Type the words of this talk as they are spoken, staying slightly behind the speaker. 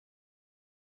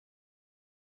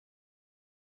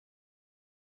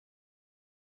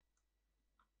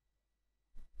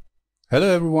Hello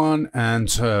everyone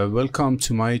and welcome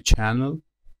to my channel.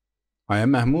 I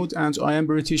am Mahmoud and I am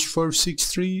British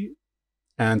 463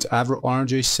 and Avro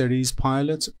RJ series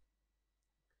pilot.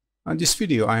 On this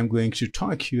video I am going to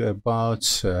talk to you about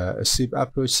SIP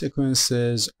approach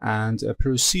sequences and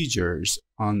procedures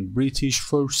on British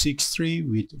 463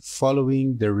 with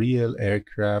following the real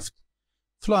aircraft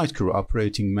flight crew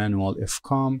operating manual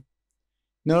FCOM,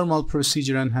 normal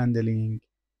procedure and handling,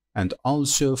 and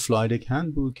also flight deck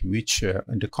handbook, which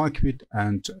in the cockpit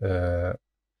and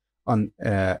on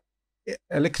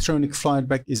electronic flight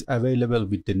bag is available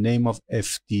with the name of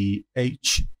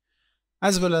FDH,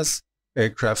 as well as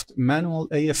aircraft manual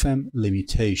AFM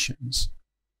limitations.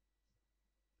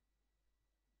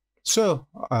 So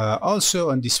also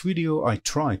on this video I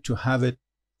tried to have a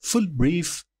full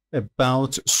brief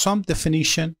about some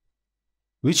definition,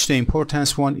 which the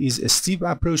important one is a steep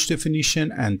approach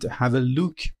definition, and have a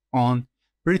look on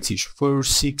British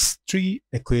 463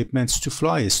 equipments to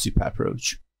fly a steep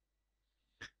approach.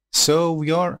 So we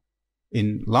are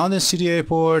in London City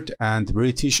Airport and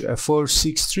British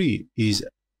 463 is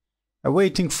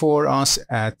waiting for us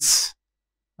at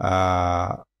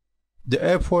the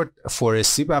airport for a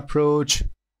steep approach,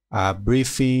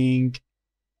 briefing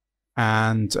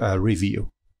and review.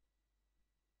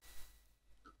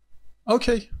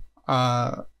 Okay.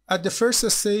 At the first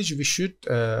stage, we should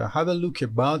have a look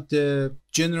about the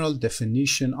general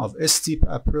definition of a steep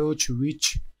approach,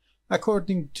 which,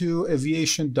 according to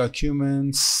aviation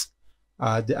documents,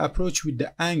 the approach with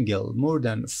the angle more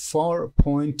than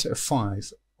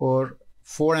 4.5 or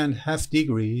 4.5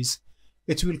 degrees,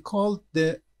 it will call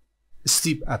the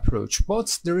steep approach.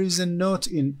 But there is a note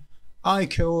in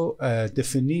ICAO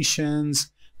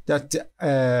definitions that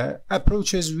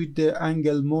approaches with the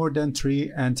angle more than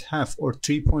 3.5 or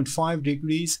 3.5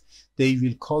 degrees, they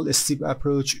will call a steep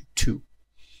approach 2.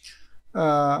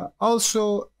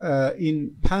 Also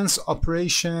in PANS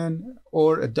operation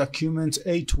or document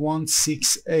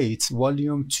 8168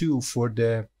 volume 2 for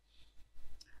the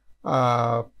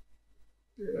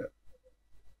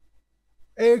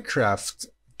aircraft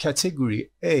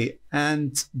category A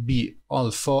and B,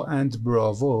 Alpha and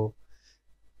Bravo,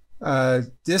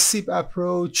 the SIP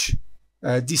approach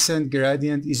descent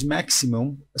gradient is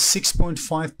maximum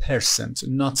 6.5%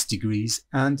 knots degrees,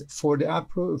 and for the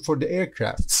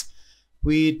aircrafts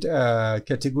with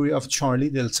category of Charlie,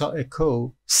 Delta,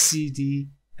 Echo, CD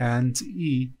and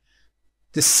E,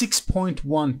 the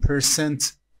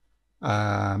 6.1%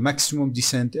 maximum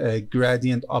descent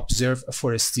gradient observed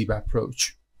for a steep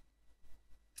approach.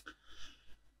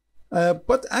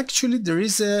 But actually there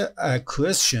is a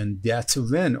question that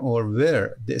when or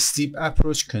where the steep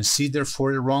approach considered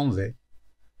for a runway.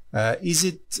 Is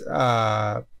it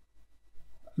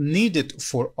needed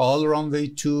for all runway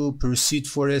to proceed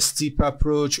for a steep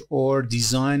approach or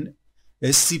design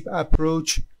a steep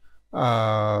approach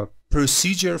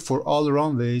procedure for all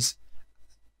runways?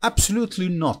 Absolutely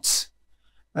not.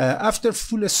 After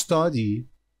full study,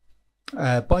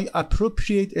 by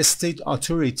appropriate state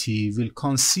authority will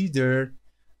consider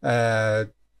the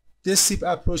steep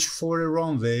approach for a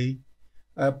runway,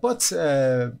 but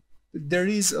there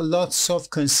is lots of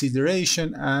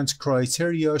consideration and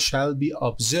criteria shall be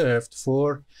observed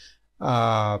for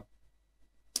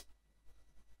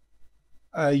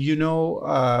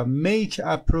make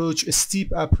approach a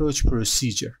steep approach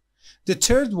procedure. The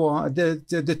third one,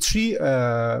 the three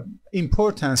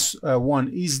important one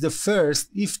is the first,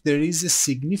 if there is a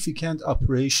significant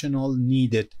operational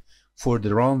needed for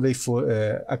the runway for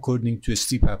according to a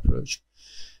steep approach.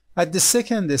 At the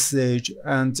second stage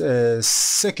and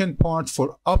second part,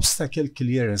 for obstacle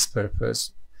clearance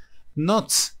purpose,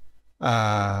 not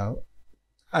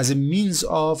as a means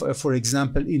of, for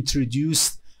example,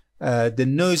 introduce the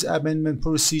noise amendment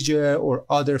procedure or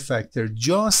other factor,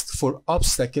 just for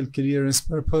obstacle clearance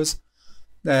purpose,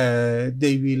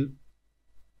 they will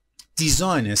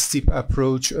design a steep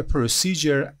approach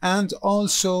procedure. And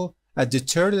also at the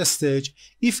third stage,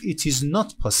 if it is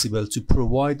not possible to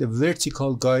provide a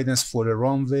vertical guidance for a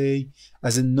runway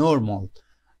as a normal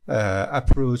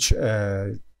approach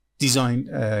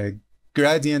design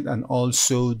gradient and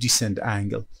also descent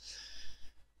angle.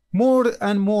 More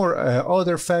and more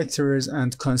other factors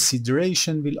and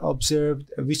consideration will observe,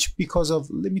 which because of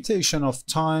limitation of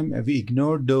time we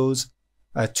ignore those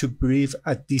to brief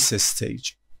at this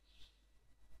stage.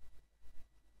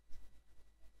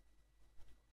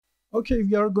 Okay,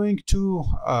 we are going to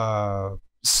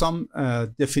some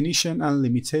definition and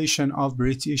limitation of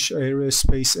British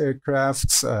aerospace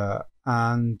aircrafts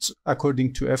and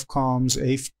according to FCOMs,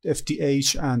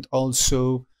 FTH, and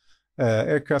also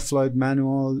aircraft flight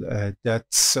manual,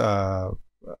 that's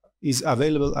is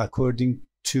available according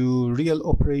to real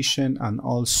operation and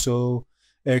also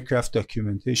aircraft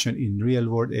documentation in real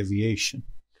world aviation.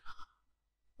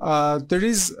 There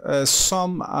is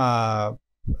some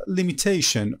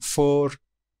limitation for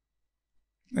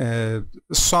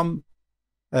some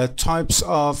types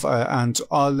of and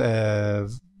all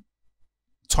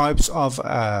types of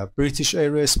British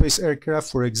aerospace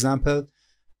aircraft. For example,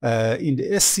 in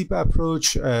the STEEP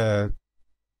approach, the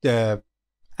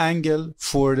angle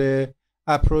for the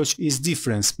approach is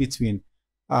difference between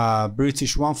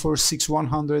British 146,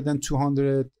 100 and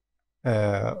 200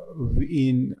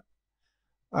 in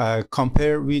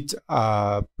compare with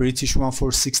British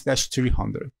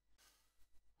 146-300.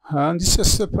 And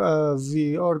this step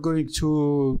we are going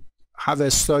to have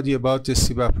a study about the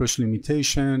STEEP approach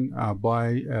limitation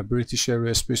by British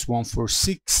Aerospace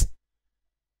 146.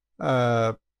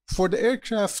 For the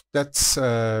aircraft that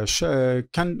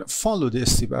can follow the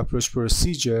STEEP approach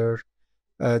procedure,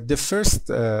 the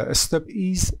first step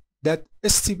is that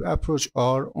STEEP approach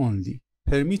are only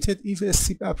permitted if a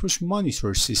STEEP approach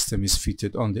monitor system is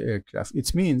fitted on the aircraft.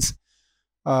 It means,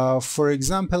 for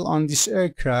example, on this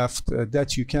aircraft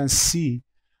that you can see,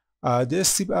 the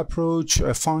STEEP approach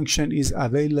function is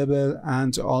available,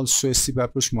 and also a STEEP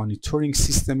approach monitoring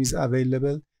system is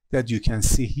available that you can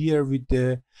see here with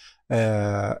the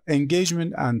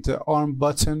engagement and the arm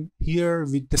button, here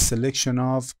with the selection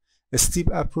of a STEEP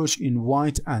approach in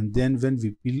white, and then when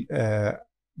we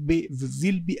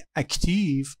will be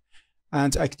active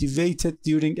and activated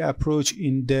during approach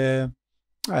in the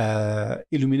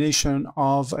illumination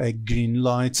of a green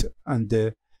light and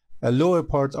the lower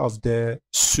part of the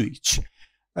switch.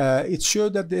 It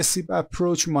showed that the STEEP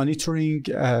approach monitoring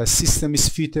system is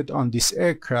fitted on this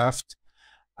aircraft,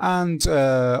 and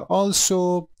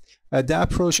also the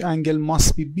approach angle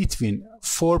must be between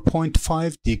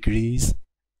 4.5 degrees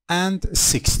and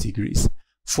 6 degrees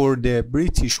for the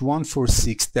British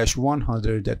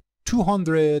 146-100 at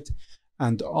 200,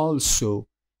 and also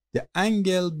the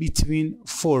angle between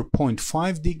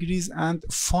 4.5 degrees and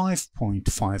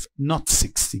 5.5, not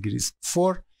 6 degrees,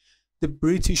 for the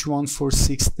British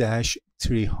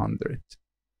 146-300.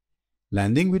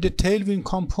 Landing with the tailwind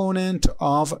component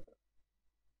of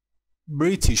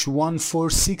British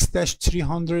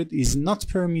 146-300 is not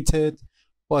permitted,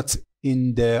 but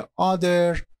in the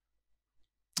other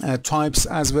types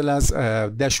as well as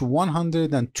dash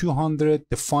 100 and 200,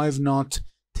 the 5-knot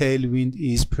tailwind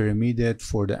is permitted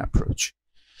for the approach.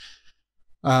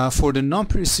 For the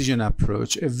non-precision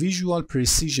approach, a visual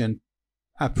precision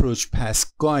approach pass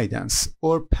guidance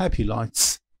or PAPI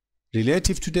lights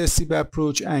relative to the STEEP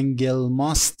approach angle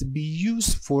must be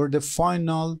used for the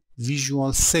final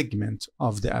visual segment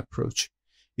of the approach.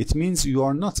 It means you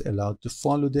are not allowed to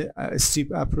follow the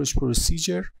STEEP approach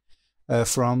procedure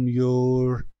from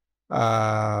your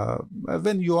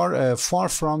when you are far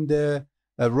from the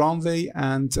runway,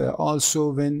 and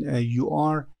also when you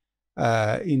are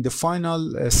in the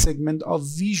final segment of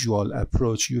visual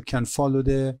approach. You can follow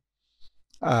the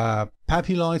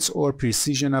PAPI lights or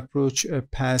precision approach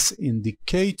pass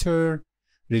indicator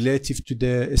relative to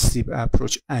the STEEP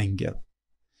approach angle.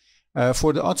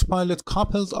 For the autopilot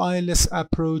coupled ILS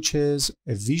approaches,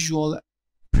 a visual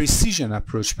precision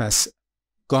approach pass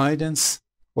guidance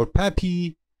or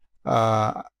PAPI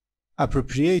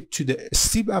appropriate to the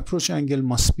STEEP approach angle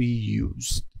must be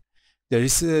used. There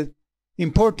is an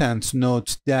important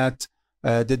note that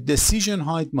the decision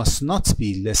height must not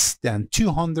be less than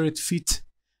 200 feet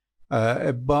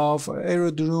above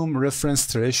aerodrome reference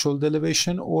threshold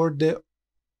elevation, or the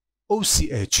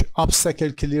OCH,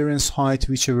 obstacle clearance height,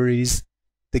 whichever is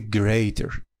the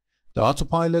greater. The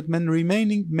autopilot may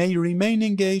remain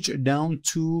engaged down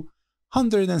to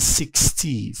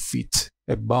 160 feet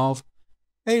above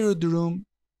aerodrome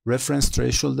reference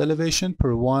threshold elevation,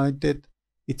 provided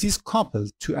it is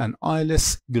coupled to an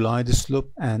ILS glide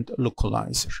slope and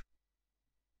localizer.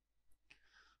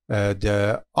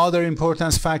 The other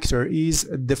importance factor is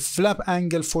the flap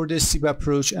angle for the STEEP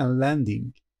approach and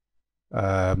landing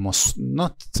must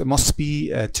be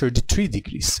 33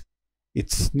 degrees.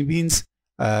 It means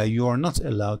you are not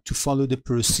allowed to follow the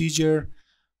procedure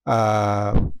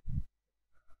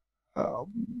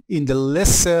in the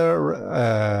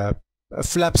lesser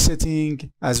flap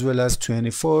setting, as well as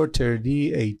 24,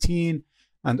 30, 18,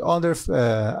 and other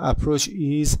approach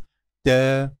is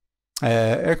the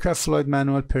aircraft flight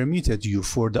manual permitted you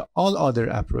for the all other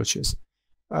approaches.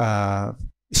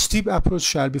 STEEP approach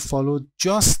shall be followed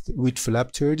just with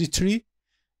flap 33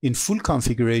 in full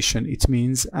configuration, it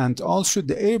means, and also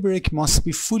the air brake must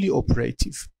be fully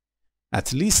operative.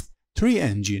 At least 3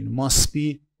 engines must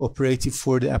be operative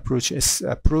for the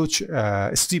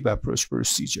steep approach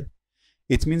procedure.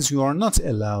 It means you are not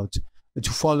allowed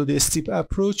to follow the steep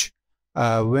approach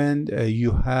when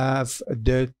you have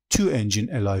the 2 engine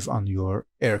alive on your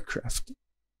aircraft.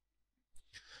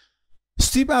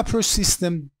 Steep approach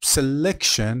system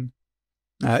selection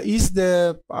is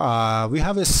the we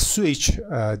have a switch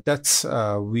that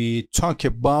we talk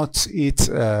about it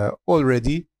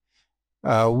already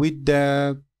with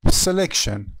the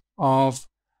selection of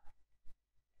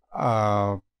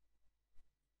a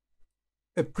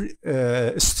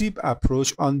steep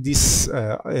approach on this.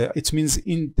 It means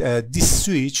in this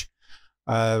switch,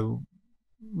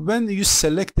 when you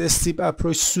select the steep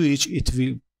approach switch, it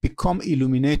will become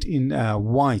illuminate in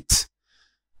white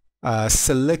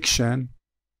selection,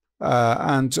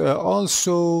 and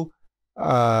also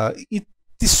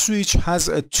this switch has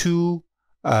a 2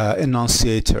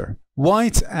 annunciator,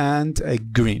 white and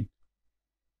green.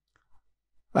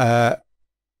 The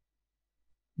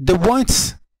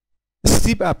white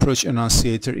steep approach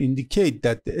annunciator indicate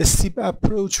that the steep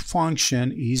approach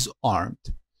function is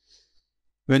armed.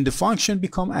 When the function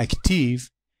become active,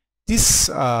 this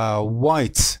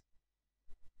white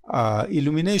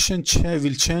illumination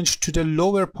will change to the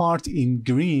lower part in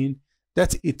green.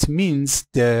 That it means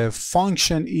the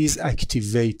function is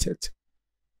activated.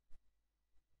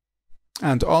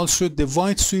 And also the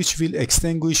white switch will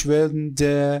extinguish when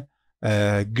the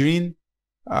green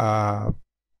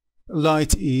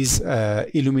light is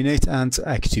illuminated and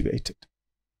activated.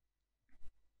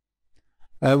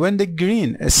 When the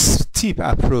green steep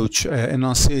approach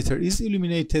annunciator is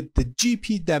illuminated, the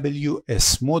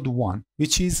GPWS mode 1,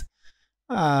 which is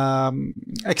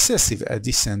excessive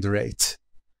descent rate,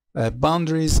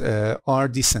 boundaries are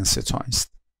desensitized.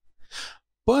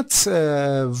 But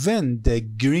when the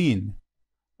green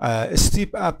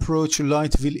steep approach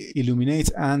light will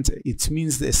illuminate, and it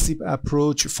means the steep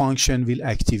approach function will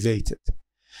activate it.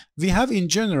 We have in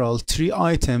general 3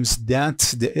 items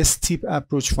that the steep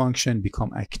approach function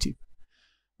become active.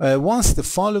 Once the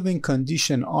following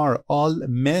conditions are all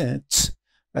met,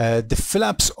 the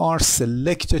flaps are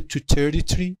selected to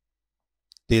 33,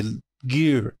 the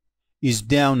gear is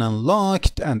down and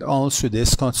locked, and also the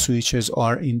Scott switches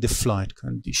are in the flight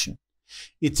condition.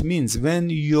 It means when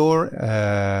your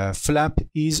flap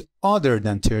is other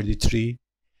than 33,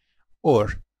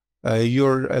 or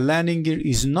your landing gear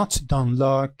is not down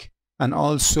lock, and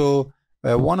also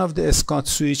one of the Scott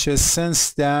switches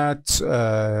sense that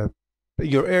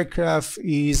your aircraft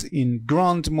is in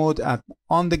ground mode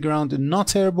on the ground,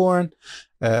 not airborne,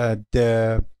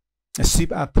 the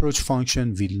steep approach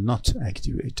function will not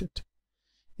activate it.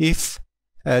 If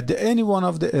any one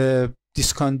of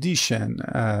this condition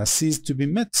ceases to be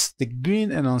met, the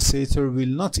green annunciator will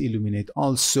not illuminate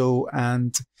also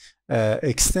and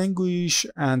extinguish,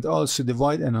 and also the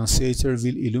white annunciator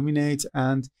will illuminate,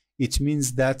 and it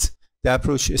means that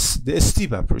the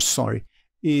steep approach,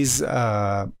 is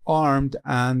armed,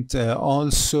 and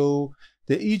also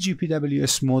the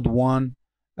EGPWS mode 1,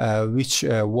 which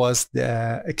was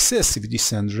the excessive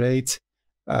descent rate,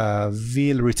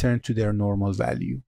 will return to their normal value.